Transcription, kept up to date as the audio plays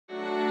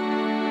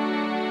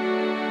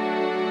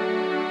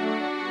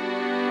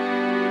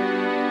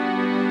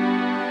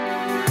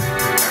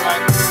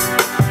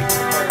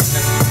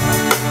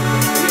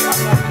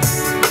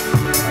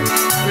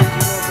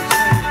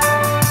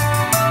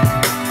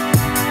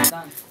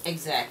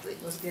Exactly.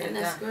 Let's get it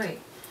That's done.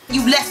 great.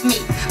 You left me,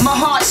 my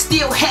heart's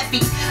still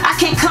heavy. I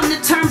can't come to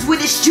terms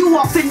with it's you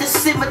off in the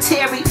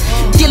cemetery.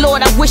 Dear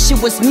Lord, I wish it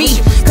was me,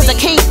 cause I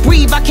can't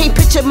breathe, I can't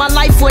picture my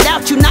life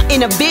without you. Not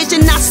in a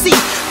vision I see,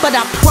 but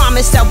I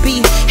promise I'll be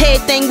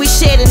everything we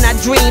shared in our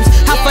dreams.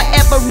 I'll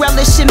forever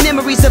relish in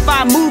memories of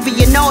our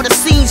movie and all the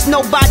scenes.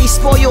 Nobody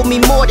spoiled me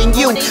more than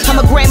you.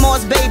 I'm a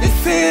grandma's baby. It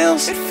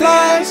feels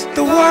like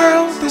the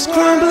world is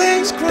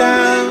crumbling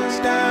down.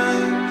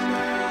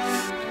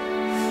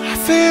 I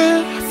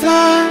feel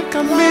like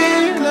I'm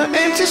in an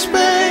empty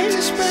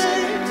space.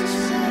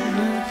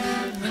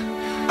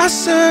 I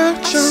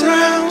search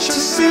around to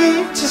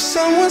see if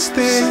someone's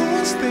there.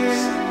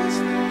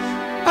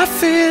 I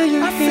feel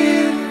you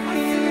here,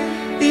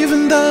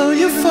 even though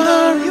you're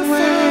far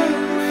away.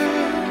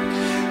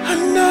 I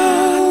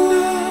know,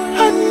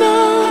 I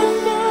know,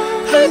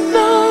 I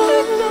know,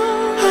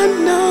 I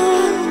know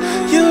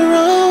you're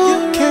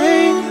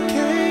okay.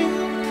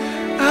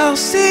 I'll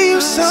see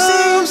you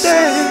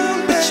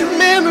someday, but your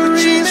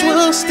memories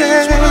will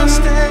stay.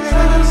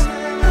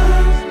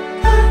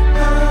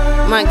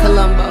 Mike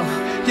Kalombo.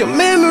 Your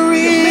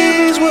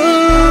memories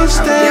will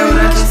stay. Yeah,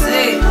 what I can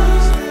say.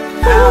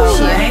 Oh,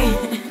 man.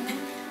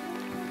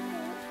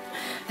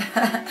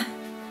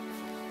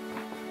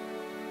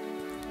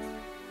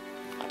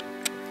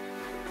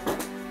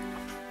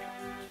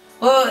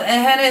 Well,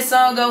 and how that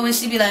song go when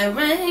she be like,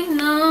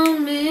 rain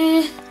on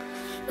me,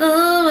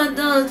 oh, why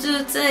don't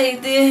you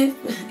take it?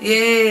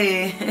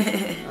 Yeah.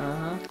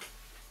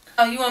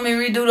 Oh, you want me to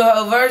redo the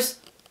whole verse?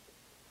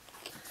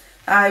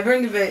 Alright,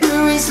 bring it back.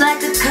 Memories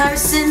like a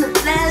curse and a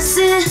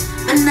blessing.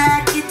 And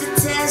I get to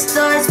tell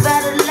stories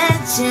about a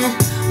legend.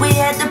 We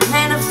had to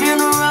plan a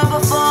funeral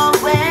before a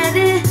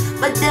wedding,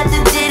 but that the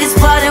did is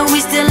part and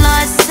we still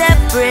aren't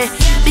separate,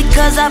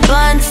 because our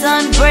bond's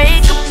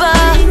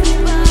unbreakable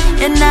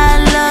and our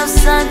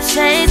love's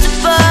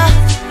unchangeable.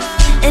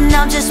 And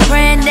I'm just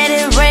praying that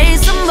it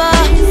rains some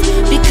more,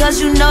 because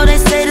you know they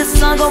say the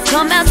sun gon'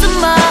 come out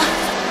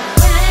tomorrow.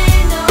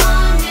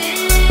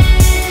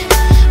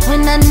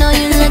 When I know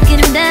you're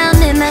looking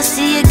down and I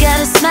see you got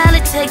a smile,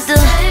 it takes the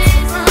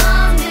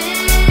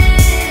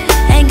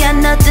ain't got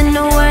nothing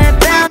to worry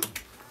about.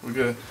 We're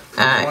good.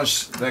 Alright.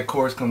 Once that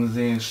chorus comes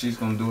in, she's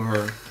gonna do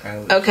her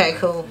ad-lib. Okay,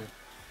 cool.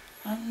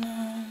 I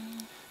know.